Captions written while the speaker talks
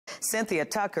Cynthia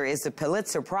Tucker is a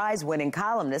Pulitzer Prize winning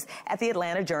columnist at the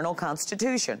Atlanta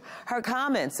Journal-Constitution. Her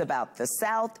comments about the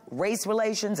South, race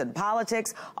relations, and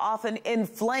politics often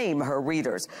inflame her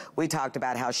readers. We talked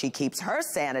about how she keeps her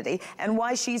sanity and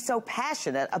why she's so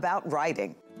passionate about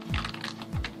writing.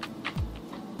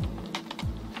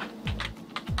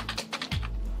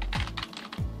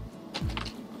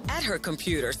 At her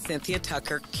computer, Cynthia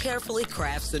Tucker carefully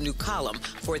crafts a new column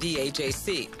for the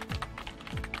AJC.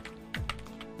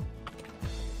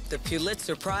 The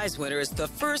Pulitzer Prize winner is the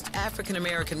first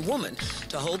African-American woman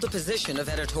to hold the position of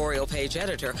editorial page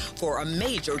editor for a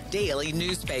major daily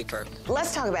newspaper.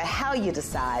 Let's talk about how you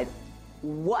decide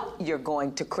what you're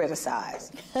going to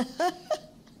criticize.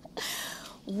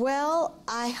 Well,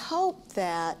 I hope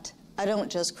that I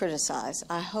don't just criticize.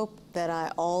 I hope that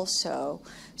I also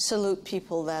salute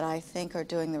people that I think are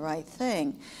doing the right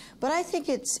thing. But I think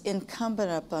it's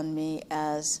incumbent upon me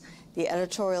as the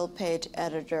editorial page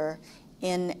editor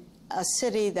in a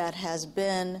city that has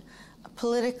been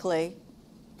politically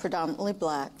predominantly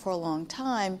black for a long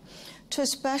time to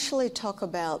especially talk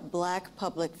about black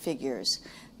public figures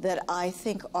that I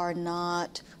think are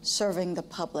not serving the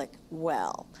public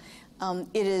well.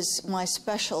 It is my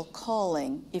special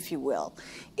calling, if you will.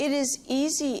 It is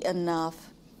easy enough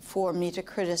for me to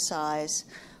criticize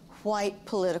white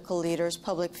political leaders,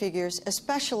 public figures,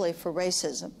 especially for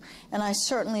racism. And I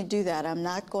certainly do that. I'm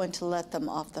not going to let them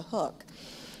off the hook.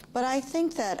 But I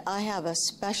think that I have a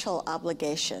special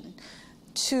obligation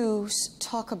to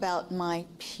talk about my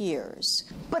peers.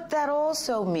 But that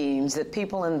also means that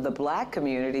people in the black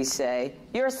community say,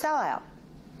 you're a sellout.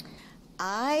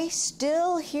 I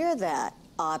still hear that,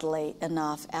 oddly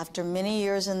enough. After many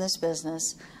years in this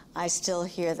business, I still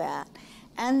hear that.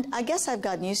 And I guess I've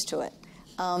gotten used to it.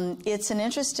 It's an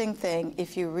interesting thing.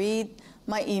 If you read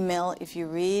my email, if you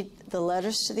read the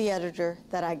letters to the editor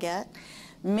that I get,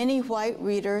 many white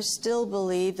readers still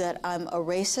believe that I'm a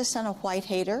racist and a white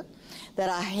hater,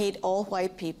 that I hate all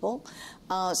white people.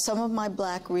 Some of my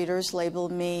black readers label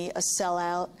me a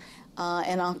sellout,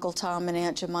 and Uncle Tom and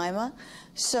Aunt Jemima.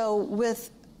 So with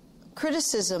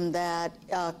criticism that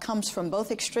comes from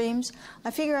both extremes, I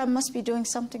figure I must be doing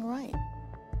something right.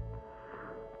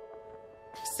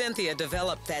 Cynthia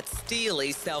developed that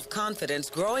steely self-confidence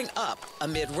growing up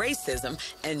amid racism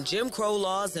and Jim Crow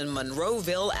laws in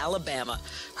Monroeville, Alabama.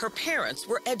 Her parents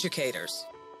were educators.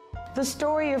 The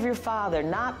story of your father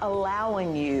not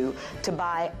allowing you to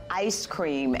buy ice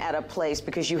cream at a place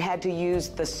because you had to use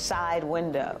the side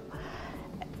window.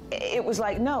 It was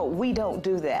like, no, we don't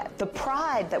do that. The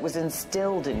pride that was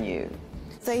instilled in you.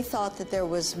 They thought that there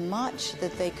was much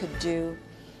that they could do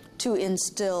to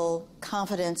instill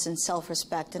confidence and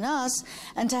self-respect in us,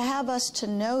 and to have us to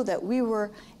know that we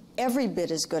were every bit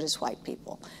as good as white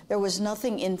people. There was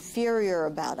nothing inferior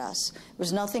about us. There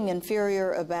was nothing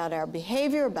inferior about our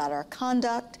behavior, about our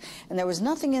conduct, and there was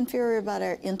nothing inferior about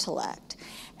our intellect.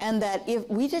 And that if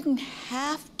we didn't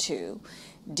have to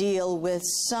deal with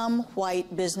some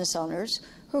white business owners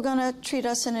who are going to treat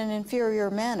us in an inferior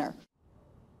manner.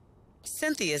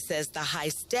 Cynthia says the high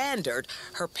standard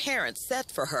her parents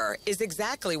set for her is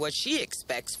exactly what she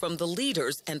expects from the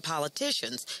leaders and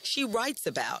politicians she writes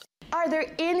about. Are there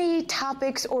any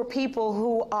topics or people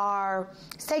who are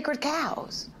sacred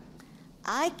cows?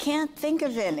 I can't think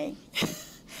of any.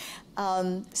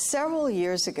 Several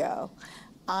years ago,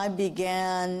 I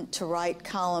began to write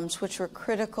columns which were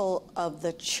critical of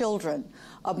the children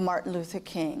of Martin Luther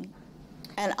King.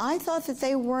 And I thought that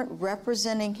they weren't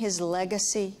representing his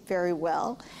legacy very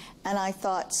well, and I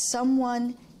thought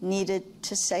someone needed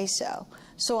to say so.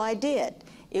 So I did.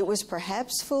 It was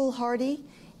perhaps foolhardy,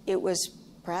 it was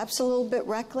perhaps a little bit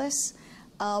reckless,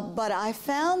 but I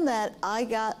found that I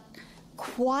got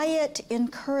quiet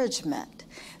encouragement.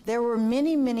 There were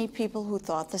many, many people who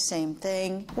thought the same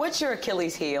thing. What's your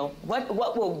Achilles heel?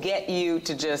 What will get you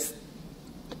to just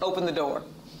open the door?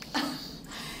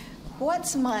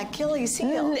 What's my Achilles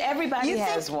heel? Everybody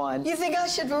has one. You think I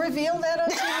should reveal that on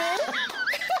TV?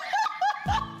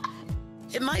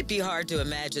 It might be hard to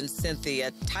imagine Cynthia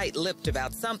tight-lipped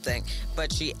about something,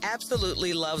 but she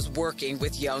absolutely loves working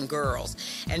with young girls.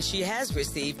 And she has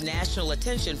received national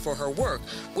attention for her work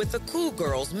with the Cool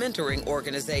Girls Mentoring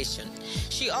Organization.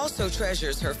 She also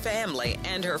treasures her family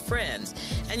and her friends.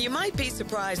 And you might be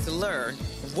surprised to learn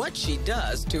what she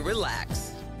does to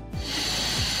relax.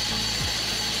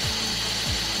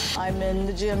 I'm in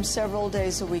the gym several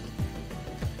days a week.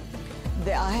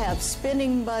 I have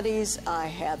spinning buddies, I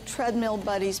have treadmill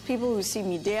buddies, people who see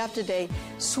me day after day,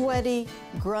 sweaty,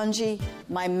 grungy,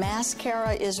 my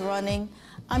mascara is running.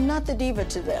 I'm not the diva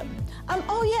to them.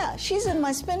 Oh yeah, she's in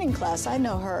my spinning class, I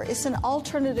know her. It's an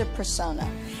alternative persona,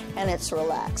 and it's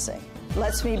relaxing.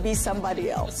 Lets me be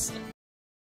somebody else.